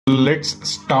Let's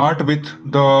start with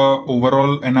the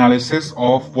overall analysis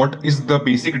of what is the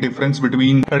basic difference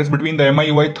between the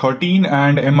MIUI 13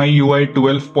 and MIUI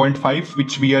 12.5,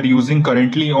 which we are using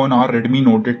currently on our Redmi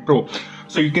Note 8 Pro.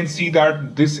 So you can see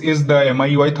that this is the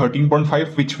MIUI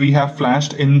 13.5, which we have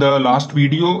flashed in the last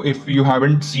video. If you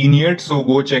haven't seen yet, so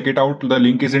go check it out. The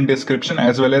link is in description,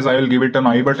 as well as I will give it an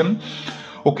I button.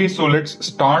 Okay, so let's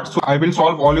start. So I will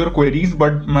solve all your queries,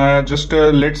 but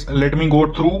let me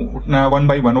go through one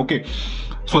by one. Okay,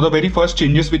 so the very first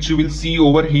changes which you will see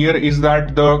over here is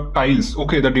that the tiles,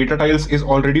 okay, the data tiles is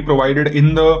already provided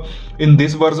in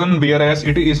this version, whereas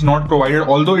it is not provided,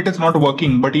 although it is not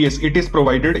working, but yes, it is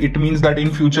provided. It means that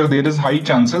in future there is high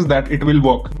chances that it will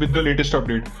work with the latest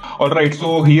update. Alright,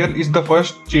 so here is the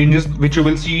first changes which you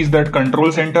will see is that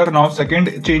control center. Now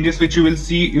second changes which you will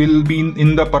see will be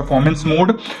in the performance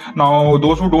mode. Now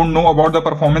those who don't know about the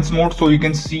performance mode, so you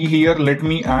can see here, let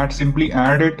me simply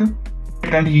add it.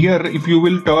 And here if you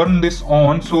will turn this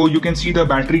on, so you can see the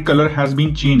battery color has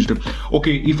been changed.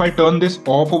 Okay, if I turn this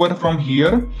off over from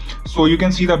here, so you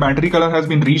can see the battery color has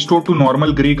been restored to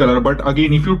normal gray color. But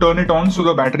again, if you turn it on, so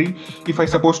the battery, if I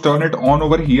suppose turn it on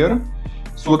over here,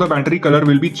 so the battery color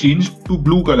will be changed to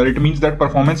blue color. It means that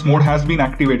performance mode has been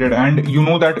activated, and you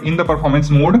know that in the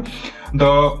performance mode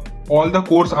all the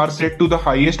cores are set to the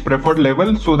highest preferred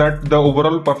level, so that the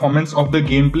overall performance of the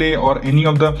gameplay or any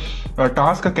of the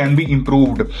task can be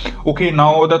improved. Okay,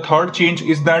 now the third change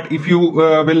is that if you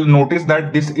will notice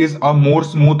that this is a more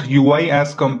smooth UI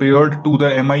as compared to the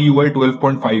MIUI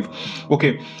 12.5.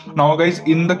 okay, now guys,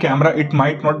 in the camera it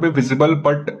might not be visible,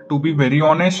 but to be very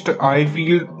honest, I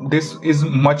feel this is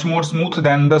much more smooth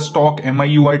than the stock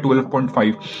MIUI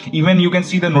 12.5. Even you can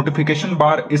see the notification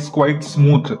bar is quite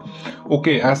smooth,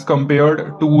 okay, as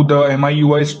compared to the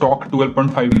MIUI stock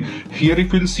 12.5. Here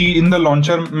if you'll see in the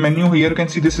launcher menu, here you can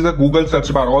see this is a Google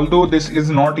search bar, although this is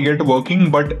not yet working,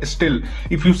 but still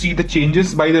if you see the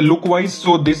changes by the look wise,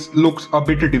 so this looks a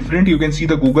bit different. You can see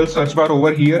the Google search bar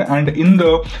over here, and in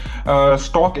the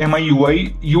stock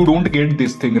MIUI you don't get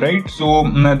this thing, right? So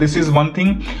this is one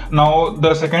thing. Now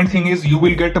the second thing is you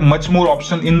will get much more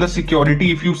option in the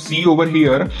security. If you see over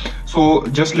here, so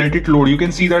just let it load, you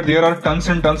can see that there are tons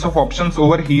and tons of options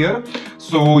over here.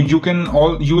 So you can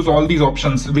use all these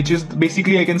options, which is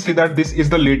basically, I can say that this is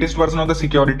the latest version of the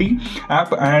security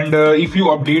app, and if you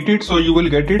update it, so you will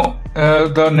get it.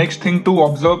 The next thing to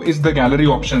observe is the gallery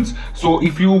options. So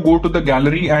if you go to the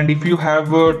gallery and if you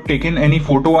have taken any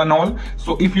photo and all,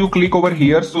 so if you click over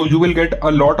here, so you will get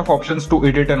a lot of options to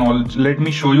edit and all. Let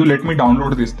me show you, let me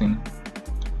download this thing.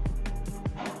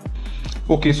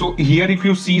 Okay, so here if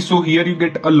you see, so here you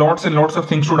get a lots and lots of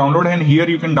things to download, and here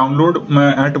you can download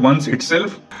at once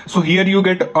itself. So here you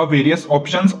get various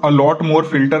options, a lot more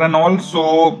filter and all.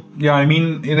 So yeah, I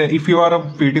mean, if you are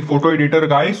a photo editor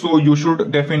guy, so you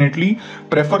should definitely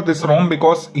prefer this ROM,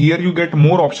 because here you get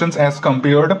more options as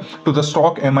compared to the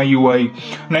stock MIUI.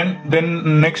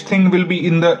 Then next thing will be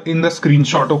in the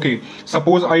screenshot. Okay,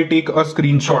 suppose I take a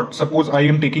screenshot, suppose I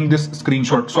am taking this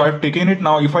screenshot, so I've taken it.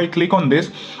 Now if I click on this,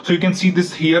 so you can see this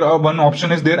here, one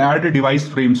option is there, add a device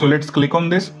frame. So let's click on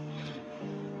this,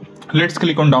 let's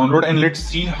click on download, and let's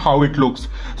see how it looks.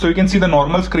 So you can see the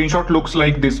normal screenshot looks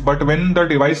like this, but when the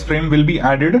device frame will be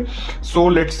added, so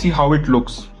let's see how it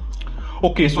looks.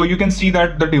 Okay, so you can see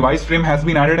that the device frame has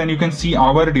been added, and you can see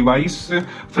our device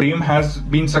frame has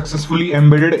been successfully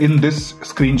embedded in this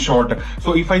screenshot.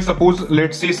 So if I suppose,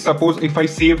 let's say if I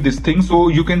save this thing, so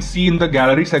you can see in the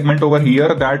gallery segment over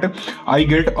here that I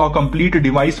get a complete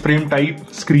device frame type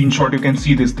screenshot. You can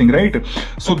see this thing, right?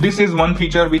 So this is one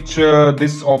feature which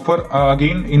this offer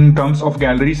again in terms of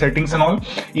gallery settings and all.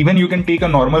 Even you can take a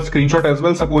normal screenshot as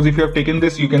well. Suppose if you have taken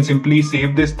this, you can simply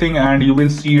save this thing and you will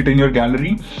see it in your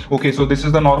gallery. Okay, so this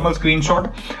is the normal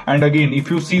screenshot, and again if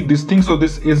you see this thing, so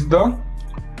this is the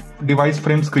device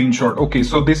frame screenshot. Okay,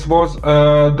 so this was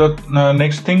the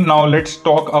next thing. Now let's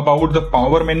talk about the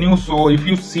power menu. So if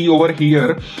you see over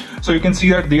here, so you can see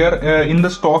that there in the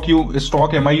stock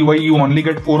MIUI you only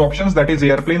get 4 options, that is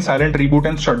airplane, silent, reboot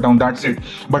and shutdown. That's it.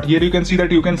 But here you can see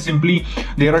that you can simply,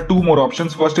 there are 2 more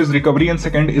options. First is recovery and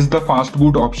second is the fast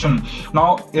boot option.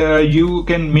 Now you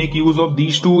can make use of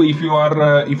these 2 if you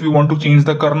are if you want to change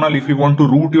the kernel, if you want to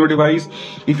root your device,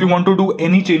 if you want to do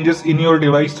any changes in your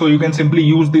device, so you can simply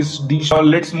use these.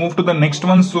 Let's move to the next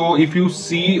one. So if you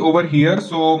see over here,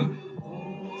 so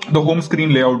the home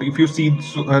screen layout. If you see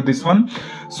this one,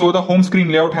 so the home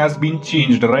screen layout has been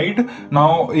changed right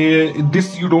now.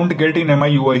 This you don't get in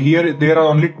MIUI. Here there are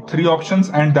only 3 options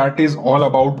and that is all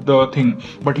about the thing,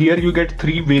 but here you get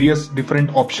 3 various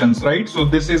different options, right? So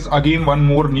this is again one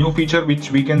more new feature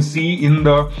which we can see in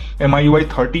the MIUI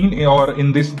 13 or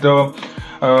in this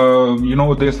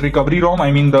this recovery ROM,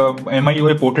 I mean the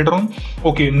MIUI ported ROM.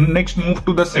 Okay, next move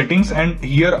to the settings, and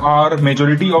here are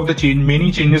majority of the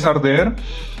many changes are there.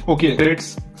 Okay,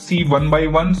 let's see one by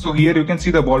one. So here you can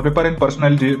see the wallpaper and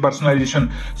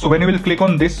personalization. So when you will click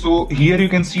on this, so here you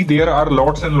can see there are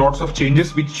lots and lots of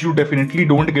changes which you definitely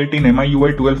don't get in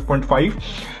MIUI 12.5.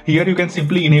 Here you can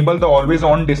simply enable the always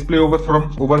on display over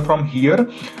from here,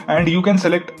 and you can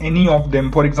select any of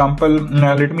them. For example,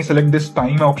 let me select this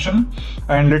time option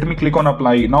and let me click on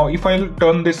apply. Now if I'll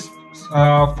turn this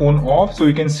phone off, so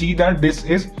you can see that this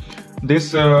is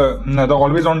the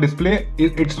always on display,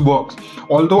 it works.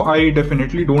 Although I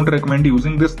definitely don't recommend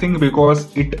using this thing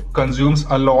because it consumes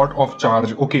a lot of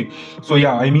charge. Okay, so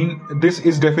yeah, I mean this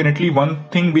is definitely one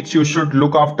thing which you should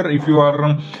look after if you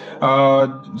are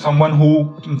someone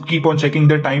who keep on checking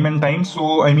the time and time.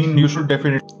 So I mean you should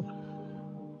definitely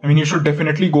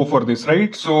go for this,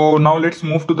 right? So now let's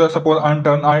move to the, suppose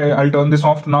I'll turn this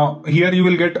off. Now here you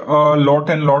will get lots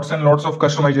and lots of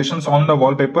customizations on the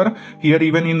wallpaper. Here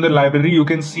even in the library you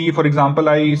can see, for example,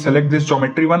 I select this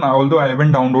geometry one, although I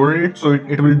haven't downloaded it, so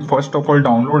it will first of all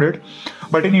download it.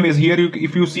 But anyways, here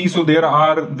if you see, so there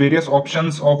are various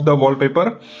options of the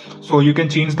wallpaper, so you can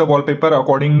change the wallpaper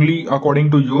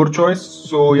according to your choice.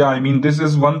 So yeah, I mean this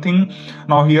is one thing.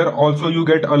 Now here also you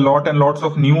get a lot and lots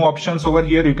of new options over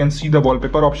here. You can see the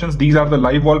wallpaper options. These are the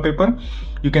live wallpaper.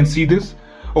 You can see this.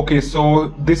 Okay,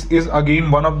 so this is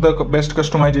again one of the best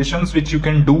customizations which you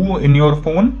can do in your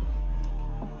phone.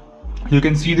 You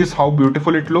can see this, how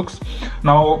beautiful it looks.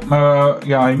 Now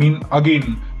yeah, I mean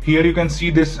again here you can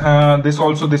see this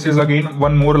this is again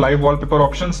one more live wallpaper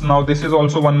options. Now this is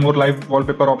also one more live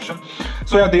wallpaper option.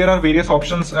 So yeah, there are various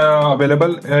options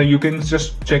available. You can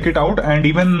just check it out, and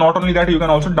even not only that, you can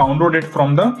also download it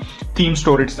from the theme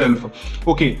store itself.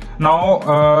 Okay, now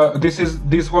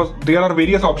there are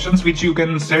various options which you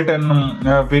can set, and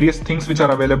various things which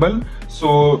are available.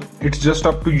 So it's just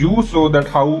up to you, so that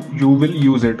how you will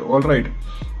use it. All right,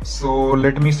 so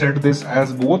let me set this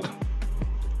as both.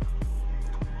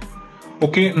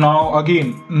 Okay, now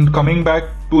again coming back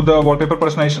to the wallpaper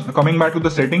personalization, coming back to the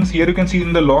settings, here you can see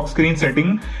in the lock screen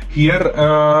setting, here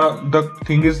the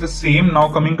thing is the same. Now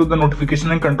coming to the notification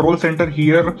and control center,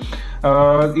 here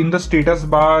in the status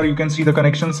bar you can see the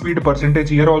connection speed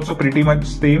percentage, here also pretty much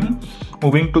same.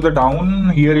 Moving to the down,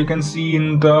 here you can see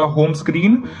in the home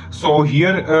screen. So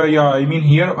here yeah, I mean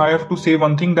here I have to say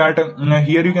one thing, that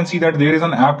here you can see that there is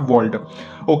an app vault.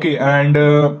 Okay, and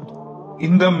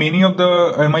in the many of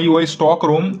the MIUI stock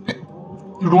ROM,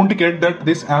 you don't get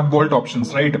this app vault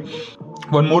options, right?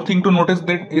 One more thing to notice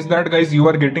is that guys, you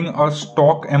are getting a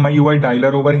stock MIUI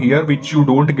dialer over here, which you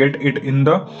don't get it in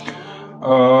the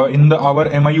our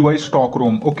MIUI stock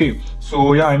ROM. Okay,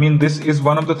 so yeah, I mean this is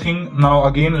one of the thing. Now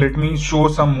again let me show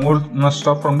some more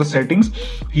stuff from the settings.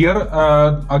 Here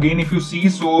again if you see,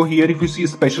 so here if you see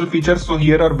special features, so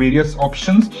here are various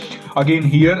options. Again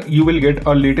here you will get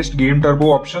a latest game turbo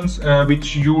options,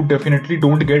 which you definitely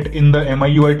don't get in the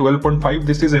MIUI 12.5.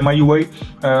 This is MIUI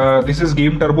this is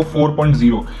game turbo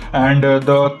 4.0, and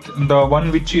the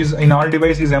one which is in our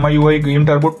device is MIUI game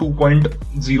turbo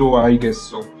 2.0, I guess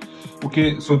so.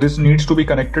 Okay, so this needs to be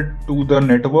connected to the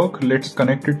network. Let's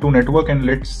connect it to network and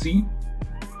let's see.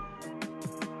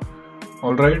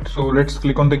 All right, so let's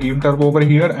click on the game turbo over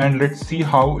here and let's see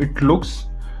how it looks.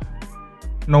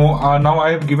 Now I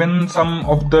have given some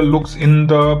of the looks in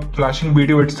the flashing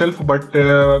video itself, but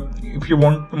if you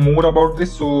want more about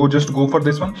this, so just go for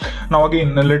this one. Now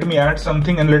again let me add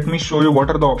something and let me show you what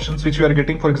are the options which we are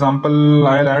getting. For example,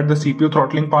 I'll add the CPU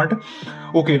throttling part.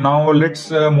 Okay, now let's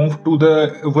move to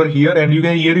the over here, and you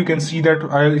can see that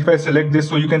if I select this,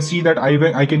 so you can see that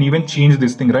I can even change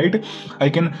this thing, right? I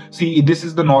can see this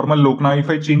is the normal look. Now if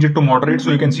I change it to moderate,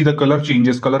 so you can see the color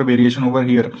changes, color variation over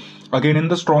here. Again in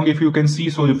the strong, if you can see,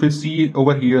 so if you see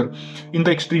over here in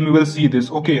the extreme, you will see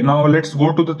this. Okay, now let's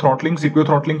go to the throttling, CPU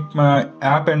throttling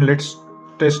app, and let's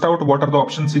test out what are the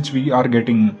options which we are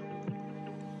getting.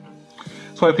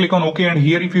 So I click on OK, and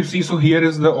here if you see, so here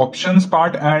is the options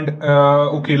part, and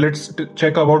okay, let's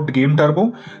check about game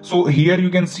turbo. So here you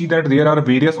can see that there are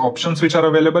various options which are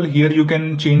available. Here you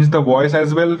can change the voice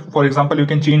as well. For example, you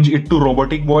can change it to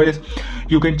robotic voice.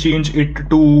 You can change it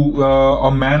to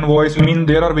a man voice. I mean,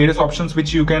 there are various options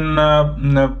which you can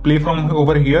play from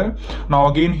over here. Now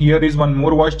again, here is one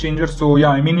more voice changer. So yeah,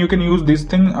 I mean, you can use this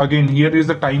thing. Again, here is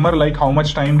the timer, like how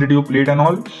much time did you play it and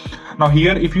all. Now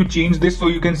here, if you change this, so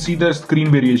you can see the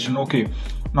screen variation. Okay,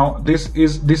 now this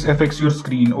affects your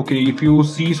screen. Okay, if you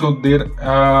see, so there,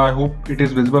 I hope it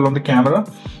is visible on the camera.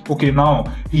 Okay, now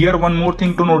here one more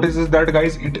thing to notice is that,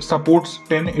 guys, it supports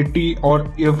 1080 or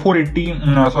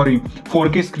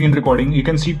 4K screen recording. You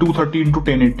can see 230 into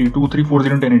 1080, 2340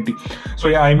 into 1080. So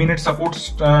yeah, I mean, it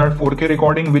supports 4K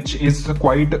recording, which is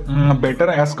quite better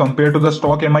as compared to the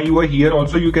stock MIUI. Here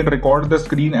also you can record the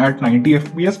screen at 90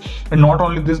 FPS, and not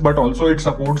only this, but also it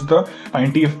supports the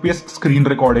 90 FPS screen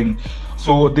recording.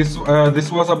 So this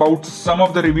was about some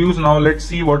of the reviews. Now let's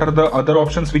see what are the other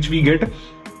options which we get.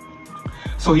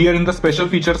 So here in the special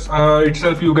features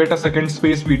itself, you get a second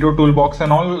space, video toolbox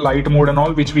and all, light mode and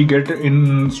all, which we get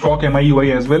in stock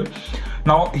MIUI as well.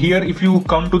 Now here, if you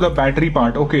come to the battery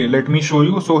part, okay, let me show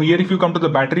you. So here, if you come to the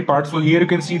battery part, so here you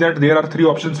can see that there are three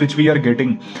options which we are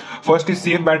getting. First is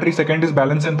safe battery, second is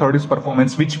balance, and third is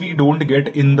performance, which we don't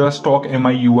get in the stock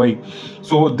MIUI.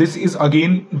 So this is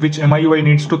again which MIUI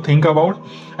needs to think about,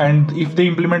 and if they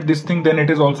implement this thing, then it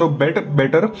is also better,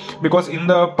 because in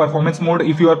the performance mode,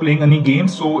 if you are playing any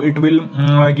games, so it will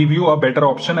give you a better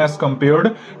option as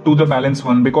compared to the balance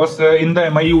one, because in the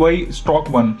MIUI stock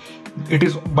one, it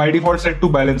is by default set to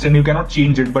balance and you cannot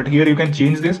change it, but here you can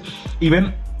change this.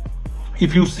 Even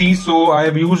if you see, so I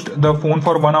have used the phone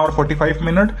for 1 hour 45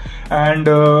 minutes, and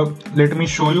let me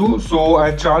show you. So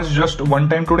I charged just one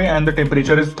time today and the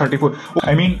temperature is 34.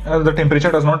 I mean, the temperature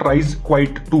does not rise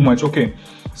quite too much. Okay,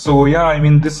 so yeah, I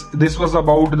mean, this was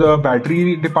about the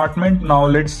battery department. Now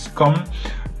let's come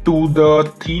to the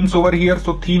themes over here.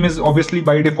 So theme is obviously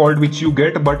by default which you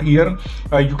get, but here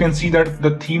you can see that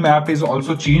the theme app is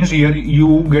also changed. Here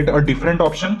you get a different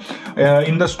option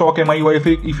in the stock MIUI.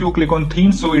 If you click on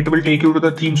themes, so it will take you to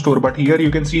the theme store, but here you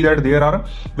can see that there are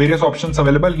various options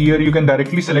available. Here you can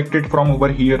directly select it from over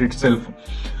here itself.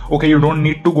 Okay, you don't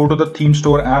need to go to the theme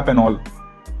store app and all.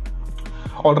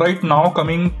 All right, now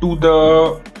coming to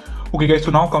the okay guys,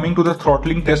 so now coming to the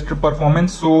throttling test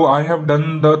performance. So I have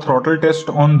done the throttle test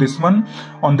on this one,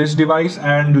 on this device,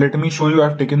 and let me show you.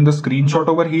 I've taken the screenshot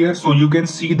over here, so you can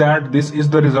see that this is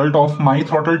the result of my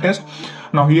throttle test.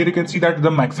 Now here you can see that the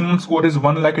maximum score is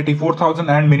 1,84,000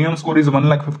 and minimum score is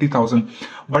 1,50,000.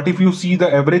 But if you see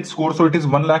the average score, so it is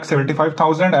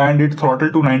 1,75,000 and it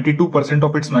throttled to 92%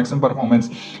 of its maximum performance.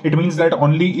 It means that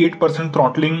only 8%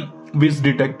 throttling was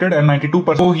detected and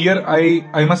 92%. So here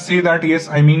I must say that yes,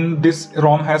 I mean, this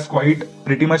ROM has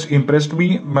pretty much impressed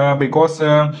me because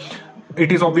it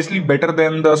is obviously better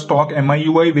than the stock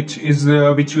MIUI which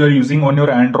you are using on your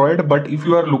Android. But if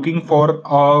you are looking for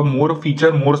more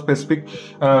specific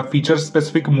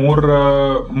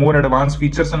more advanced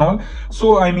features and all,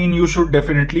 so I mean, you should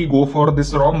definitely go for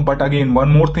this ROM. But again,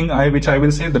 one more thing which I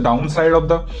will say, the downside of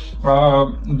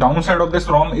this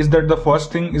ROM is that the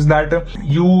first thing is that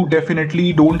you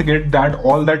definitely don't get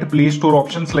all that Play Store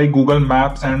options like Google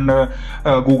Maps and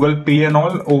Google Pay and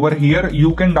all over here.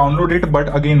 You can download it,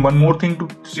 but again, one more thing to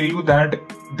say you that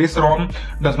this ROM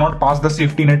does not pass the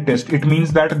safety net test. It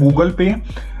means that Google Pay,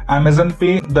 Amazon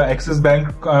Pay, the Axis Bank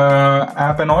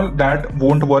app and all, that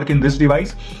won't work in this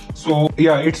device. So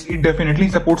yeah, it definitely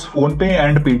supports PhonePe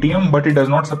and Paytm, but it does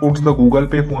not support the Google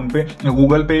Pay,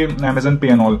 Google Pay, Amazon Pay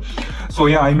and all. So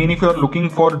yeah, I mean, if you are looking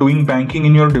for doing banking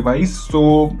in your device,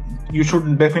 so you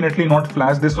should definitely not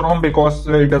flash this ROM because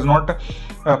it does not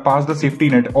pass the safety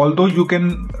net. Although you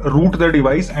can root the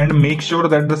device and make sure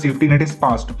that the safety net is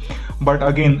passed, but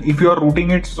again, if you are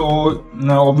rooting it, so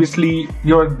obviously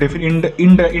you are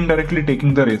indirectly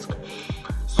taking the risk.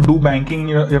 So do banking,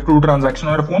 you have to do transaction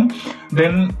on your phone,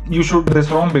 then you should this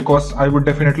ROM, because I would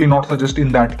definitely not suggest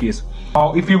in that case.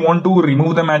 Now if you want to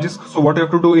remove the magisk, so what you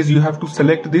have to do is you have to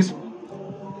select this,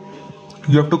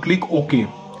 you have to click OK.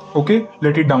 Okay,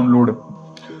 let it download.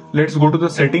 Let's go to the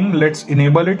setting, let's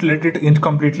enable it, let it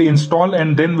completely install,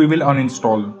 and then we will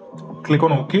uninstall. Click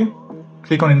on OK,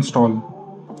 click on install.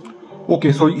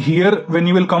 Okay, so here when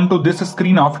you will come to this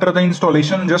screen after the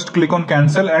installation, just click on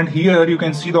cancel, and here you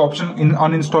can see the option in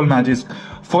uninstall magisk.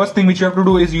 First thing which you have to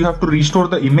do is you have to restore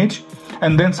the image,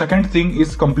 and then second thing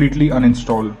is completely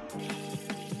uninstall.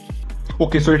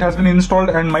 Okay, so it has been installed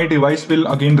and my device will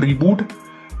again reboot,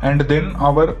 and then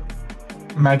our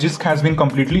magisk has been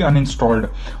completely uninstalled.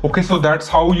 Okay, so that's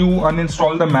how you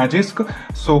uninstall the magisk.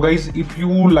 So guys, if you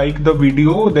like the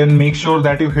video, then make sure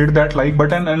that you hit that like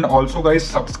button, and also guys,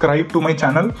 subscribe to my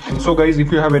channel. So guys,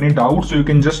 if you have any doubts, you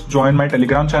can just join my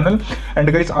Telegram channel.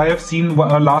 And guys, I have seen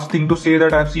last thing to say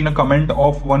that I have seen a comment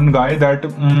of one guy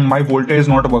that my voltage is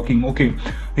not working. Okay,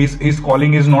 his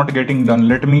calling is not getting done.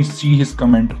 Let me see his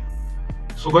comment.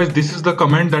 So guys, this is the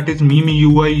comment that is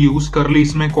Miui use curly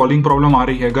इसमें calling problem आ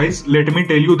रही है. Guys, let me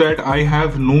tell you that I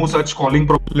have no such calling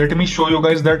problem. Let me show you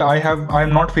guys that I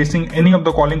am not facing any of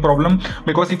the calling problem,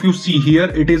 because if you see here,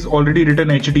 it is already written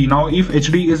HD. Now if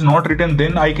HD is not written,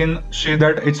 then I can say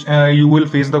that you will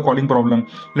face the calling problem.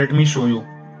 Let me show you.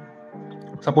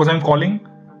 Suppose I'm calling.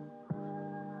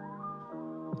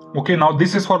 Okay, now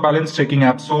this is for balance checking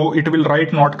app, so it will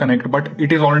write not connect, but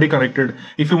it is already connected.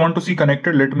 If you want to see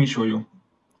connected, let me show you.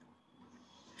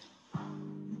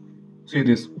 See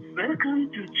this.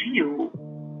 Welcome to Jio.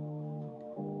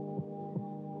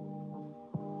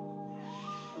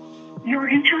 Your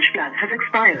recharge plan has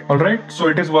expired. Alright, so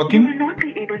it is working. You will not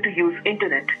be able to use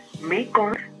internet. Make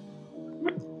calls.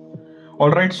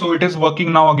 Alright, so it is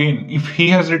working now again. If he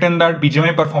has written that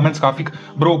BGMI performance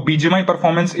bro, BGMI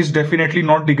performance is definitely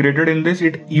not degraded in this.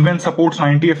 It even supports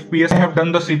 90 FPS. I have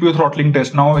done the CPU throttling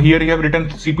test. Now here he have written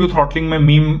CPU throttling mein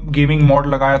meme gaming mod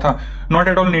lagaya tha. Not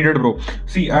at all needed, bro.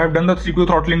 See, I have done the CPU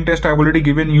throttling test. I have already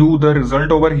given you the result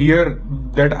over here,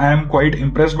 that I am quite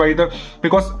impressed by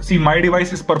because see, my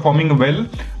device is performing well.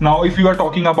 Now if you are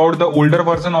talking about the older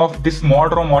version of this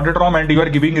modded ROM and you are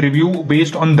giving review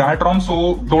based on that ROM,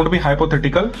 so don't be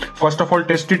hypothetical. First of all,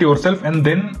 test it yourself and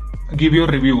then give your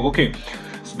review. Okay,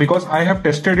 because I have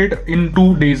tested it in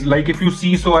 2 days. Like if you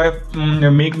see, so I have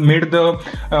made the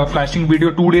flashing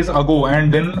video 2 days ago,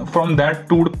 and then from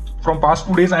past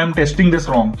 2 days I am testing this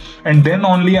ROM, and then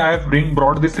only I have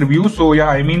brought this review. So yeah,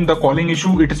 I mean the calling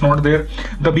issue, it is not there.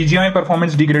 The BGMI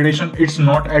performance degradation, it's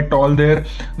not at all there.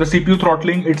 The CPU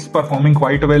throttling, it's performing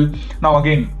quite well. Now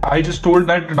again, I just told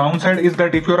that the downside is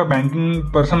that if you're a banking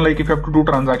person, like if you have to do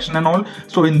transaction and all,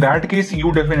 so in that case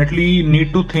you definitely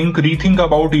need to rethink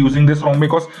about using this ROM,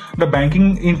 because the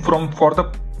banking for the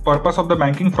purpose of the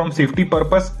banking, from safety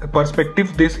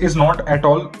perspective, this is not at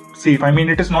all safe. I mean,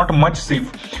 it is not much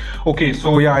safe. Okay,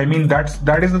 so yeah, I mean that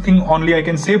is the thing only I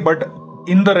can say. But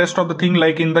in the rest of the thing,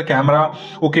 like in the camera,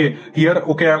 okay, here,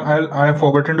 okay, I have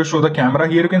forgotten to show the camera.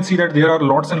 Here you can see that there are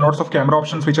lots and lots of camera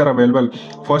options which are available.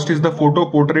 First is the photo,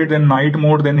 portrait, then night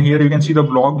mode, then here you can see the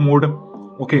vlog mode.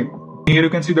 Okay, here you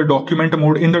can see the document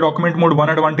mode. In the document mode, one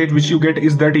advantage which you get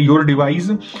is that your device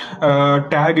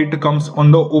tag, it comes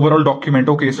on the overall document.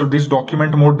 Okay, so this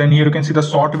document mode, then here you can see the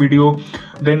short video,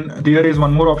 then there is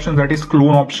one more option, that is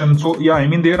clone option. So yeah, I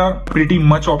mean there are pretty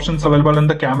much options available in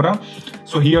the camera.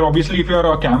 So here obviously if you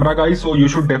are a camera guy, so you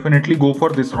should definitely go for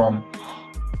this ROM.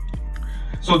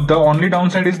 So the only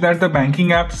downside is that the banking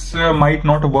apps might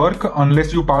not work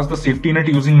unless you pass the safety net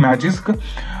using magisk.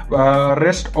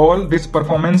 Rest all, this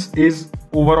performance is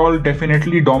overall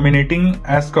definitely dominating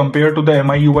as compared to the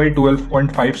MIUI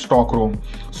 12.5 stock ROM.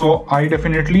 So I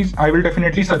will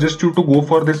definitely suggest you to go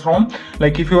for this ROM.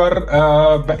 Like if you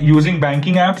are using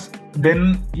banking apps,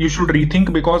 then you should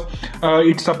rethink, because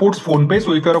it supports PhonePe.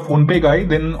 So if you're a PhonePe guy,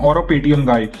 then or a Paytm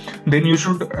guy, then you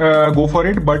should go for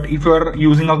it. But if you are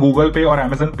using a Google Pay or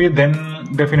Amazon Pay, then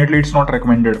definitely it's not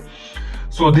recommended.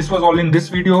 So this was all in this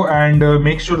video, and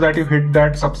make sure that you hit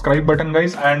that subscribe button,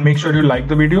 guys, and make sure you like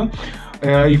the video.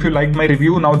 If you liked my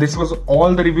review, now this was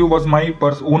all the review was my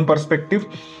own perspective.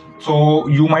 So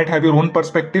you might have your own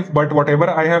perspective, but whatever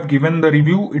I have given the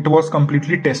review, it was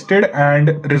completely tested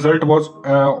and result was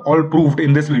all proved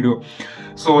in this video.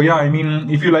 So yeah, I mean,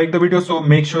 if you like the video, so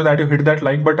make sure that you hit that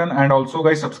like button, and also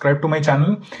guys, subscribe to my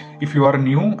channel if you are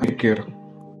new. Take care.